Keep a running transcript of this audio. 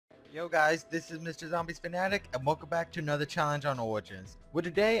Yo guys, this is Mr. Zombies Fanatic and welcome back to another challenge on Origins. Well,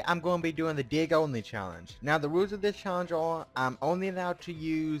 today I'm going to be doing the dig only challenge. Now the rules of this challenge are I'm only allowed to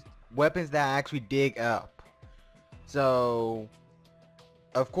use weapons that actually dig up. So,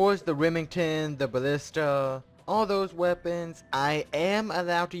 of course the Remington, the Ballista, all those weapons. I am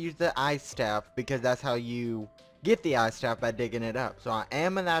allowed to use the Ice Staff because that's how you get the Ice Staff, by digging it up. So I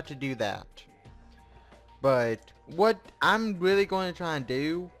am allowed to do that. But what I'm really going to try and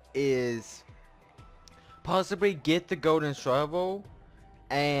do is possibly get the golden shovel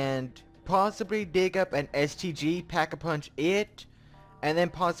and possibly dig up an STG, pack-a-punch it, and then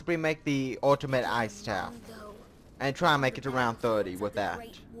possibly make the ultimate ice staff and try and make it to round 30 with that.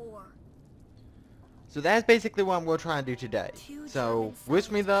 So that's basically what I'm going to try and do today. So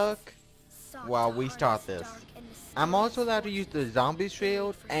wish me luck while we start this. I'm also allowed to use the zombie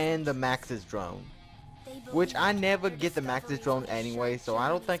shield and the Max's drone, which I never get the Max's drone anyway, so I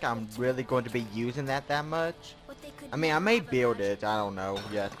don't think I'm really going to be using that much. I mean, I may build it, I don't know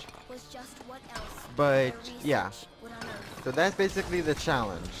yet. But, yeah. So that's basically the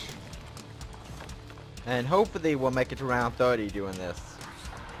challenge. And hopefully we'll make it to round 30 doing this.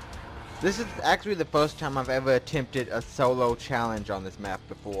 This is actually the first time I've ever attempted a solo challenge on this map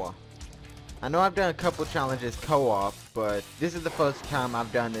before. I know I've done a couple challenges co-op, but this is the first time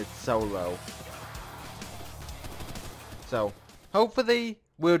I've done it solo. So, hopefully,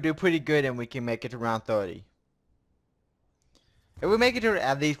 we'll do pretty good and we can make it to round 30. If we make it to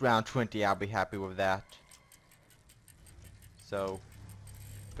at least round 20, I'll be happy with that. So,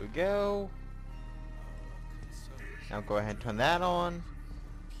 here we go. Now go ahead and turn that on.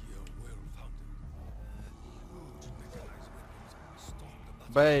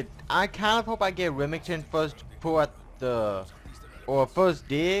 But I kind of hope I get Remington first for first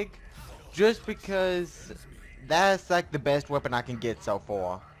dig, just because that's like the best weapon I can get so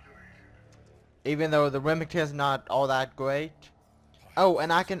far. Even though the Remington's not all that great. Oh,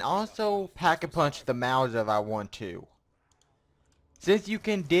 and I can also pack-a-punch the Mauser if I want to. Since you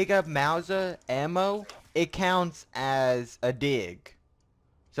can dig up Mauser ammo, it counts as a dig.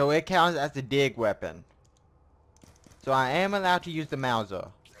 So it counts as a dig weapon. So I am allowed to use the Mauser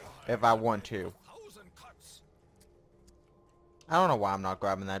if I want to. I don't know why I'm not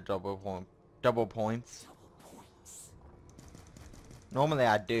grabbing that double points. Normally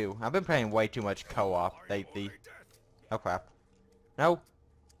I do. I've been playing way too much co-op lately. Oh crap. No.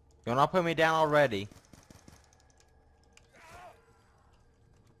 You're not putting me down already.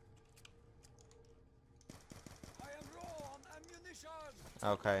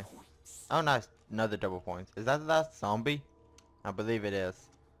 Okay. Oh nice. Another double points. Is that the last zombie? I believe it is.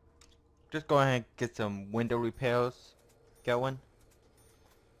 Just go ahead and get some window repairs going.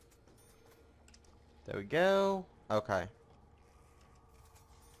 There we go. Okay.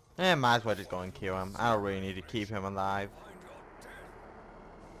 Might as well just go and kill him. I don't really need to keep him alive.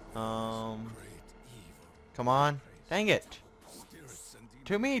 Come on. Dang it.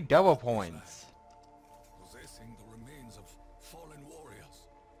 Too many double points.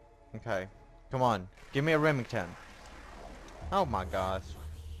 Okay. Come on. Give me a Remington. Oh my gosh.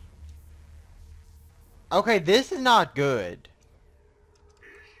 Okay, this is not good.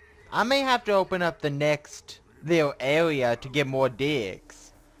 I may have to open up the next little area to get more digs.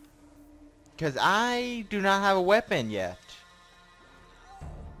 Because I do not have a weapon yet.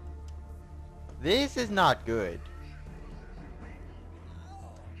 This is not good.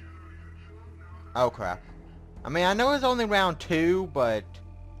 Oh crap. I mean, I know it's only round 2, but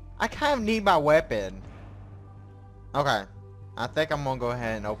I kind of need my weapon. Okay. I think I'm going to go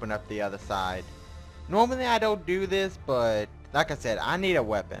ahead and open up the other side. Normally I don't do this, but like I said, I need a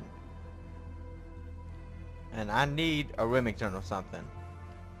weapon. And I need a Remington or something.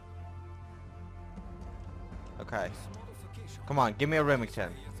 Okay. Come on, give me a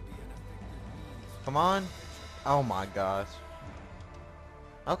Remington. Come on. Oh my gosh.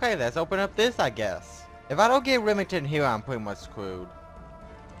 Okay, let's open up this, I guess. If I don't get Remington here, I'm pretty much screwed.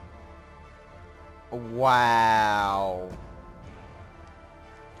 Wow.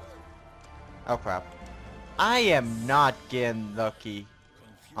 Oh crap. I am not getting lucky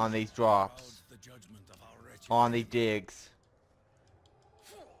on these drops. On these digs.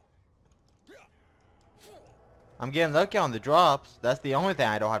 I'm getting lucky on the drops. That's the only thing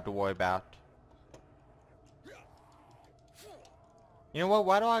I don't have to worry about. You know what?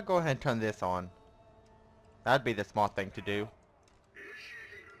 Why don't I go ahead and turn this on? That'd be the smart thing to do. Here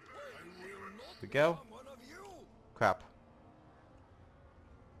we go. Crap.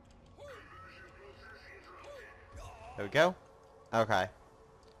 There we go. Okay.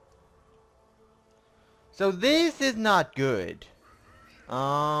 So this is not good.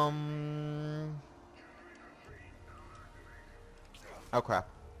 Oh crap.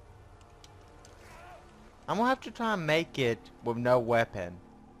 I'm gonna have to try and make it with no weapon.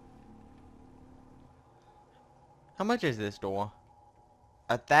 How much is this door?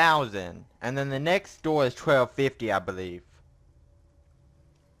 1,000. And then the next door is 1,250, I believe.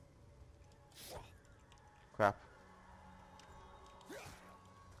 Crap.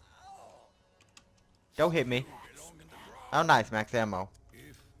 Don't hit me. Oh, nice, max ammo.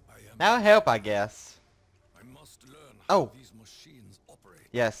 That'll help, I guess. Oh.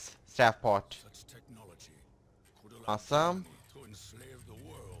 Yes, staff pot. Awesome.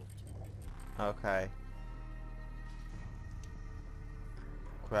 Okay.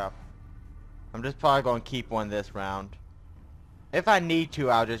 Crap. I'm just probably gonna keep one this round. If I need to,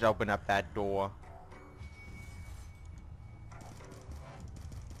 I'll just open up that door.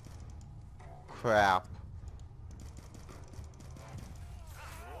 Crap.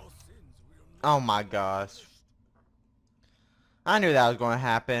 Oh my gosh. I knew that was going to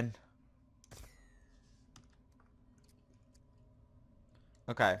happen.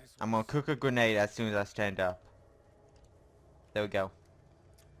 Okay, I'm going to cook a grenade as soon as I stand up. There we go.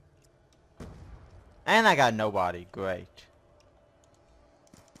 And I got nobody. Great.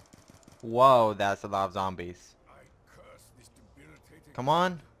 Whoa, that's a lot of zombies. Come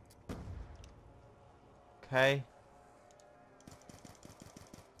on. Okay.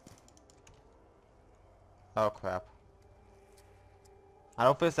 Oh crap. I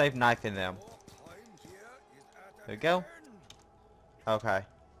don't feel safe knifing them. There we go. Okay.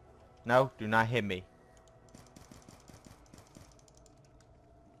 No, do not hit me.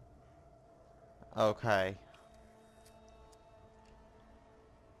 Okay.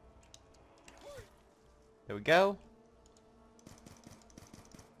 There we go.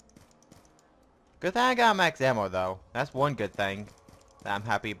 Good thing I got max ammo though. That's one good thing that I'm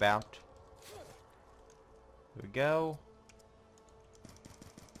happy about. Here we go.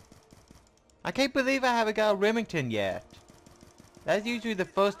 I can't believe I haven't got a Remington yet. That's usually the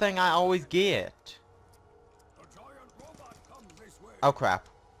first thing I always get. Oh crap.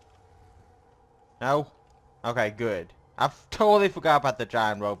 No? Okay, good. I totally forgot about the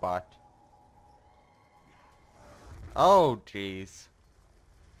giant robot. Oh jeez.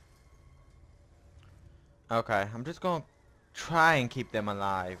 Okay, I'm just gonna try and keep them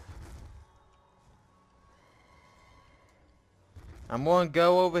alive. I'm gonna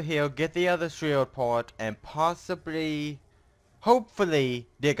go over here, get the other shield part, and possibly, hopefully,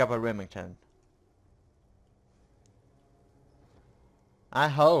 dig up a Remington. I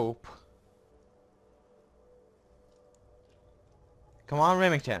hope. Come on,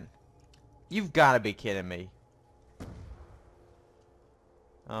 Remington. You've gotta be kidding me.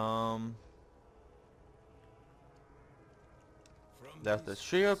 There's the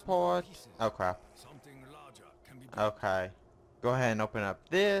shield part. Oh crap. Okay. Go ahead and open up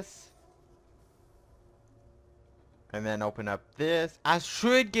this. And then open up this. I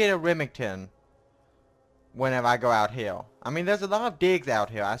should get a Remington whenever I go out here. I mean, there's a lot of digs out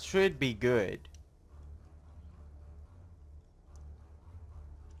here. I should be good.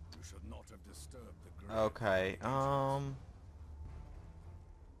 You should not have disturbed the grave. Okay,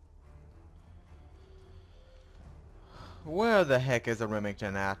 where the heck is a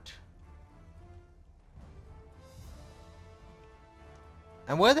Remington at?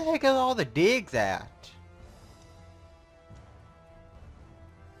 And where the heck are all the digs at?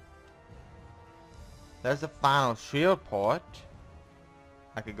 There's the final shield port.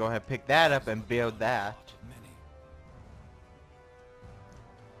 I could go ahead and pick that up and build that.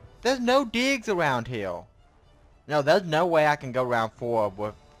 There's no digs around here. No, there's no way I can go round 4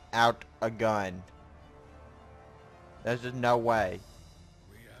 without a gun. There's just no way.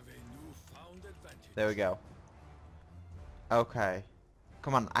 We have a newfound advantage. There we go. Okay.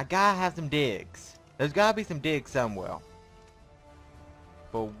 Come on, I gotta have some digs. There's gotta be some digs somewhere.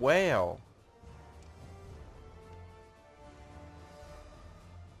 But where?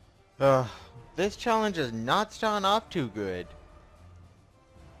 This challenge is not starting off too good.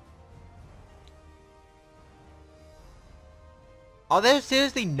 Are there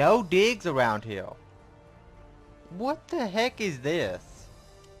seriously no digs around here? What the heck is this?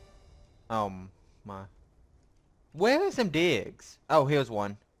 My. Where are some digs? Oh, here's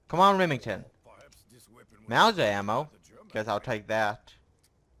one. Come on, Remington. Mauser ammo. Guess I'll take that.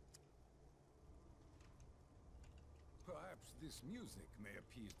 Perhaps this music may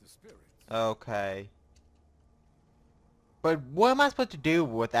appease the spirits. Okay. But what am I supposed to do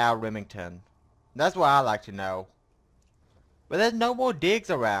without Remington? That's what I like to know. But there's no more digs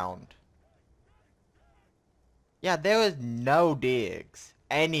around. Yeah, there is no digs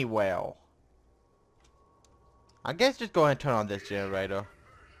anywhere. I guess just go ahead and turn on this generator.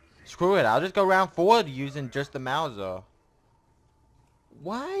 Screw it, I'll just go round forward using just the Mauser.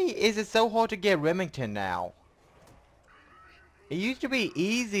 Why is it so hard to get Remington now? It used to be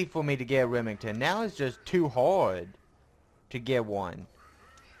easy for me to get Remington. Now it's just too hard to get one.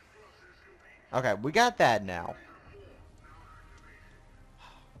 Okay, we got that now.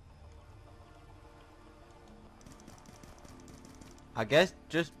 I guess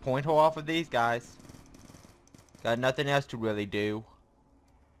just point her off of these guys. Got nothing else to really do.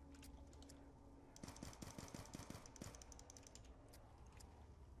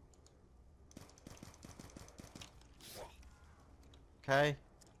 Okay.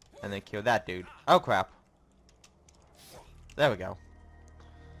 And then kill that dude. Oh crap. There we go.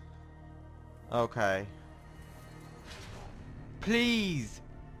 Okay. Please.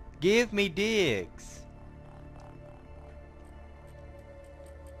 Give me digs.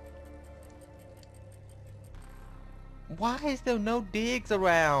 Why is there no digs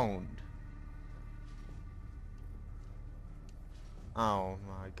around? Oh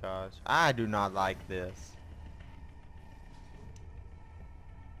my gosh. I do not like this.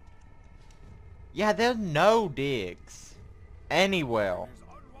 Yeah, there's no digs. Anywhere. It is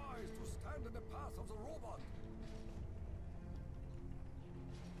unwise to stand in the path of the robot.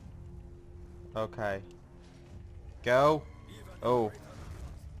 Okay. Go. Even Oh. greater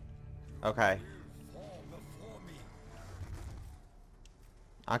Okay. will fall before me.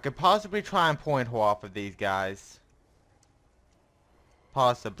 I could possibly try and point her off of these guys.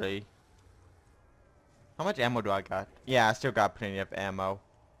 Possibly. How much ammo do I got? Yeah, I still got plenty of ammo.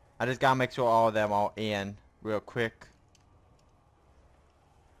 I just gotta make sure all of them are in real quick.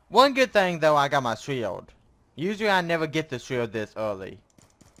 One good thing though, I got my shield. Usually I never get the shield this early.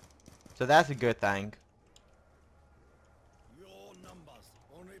 So that's a good thing.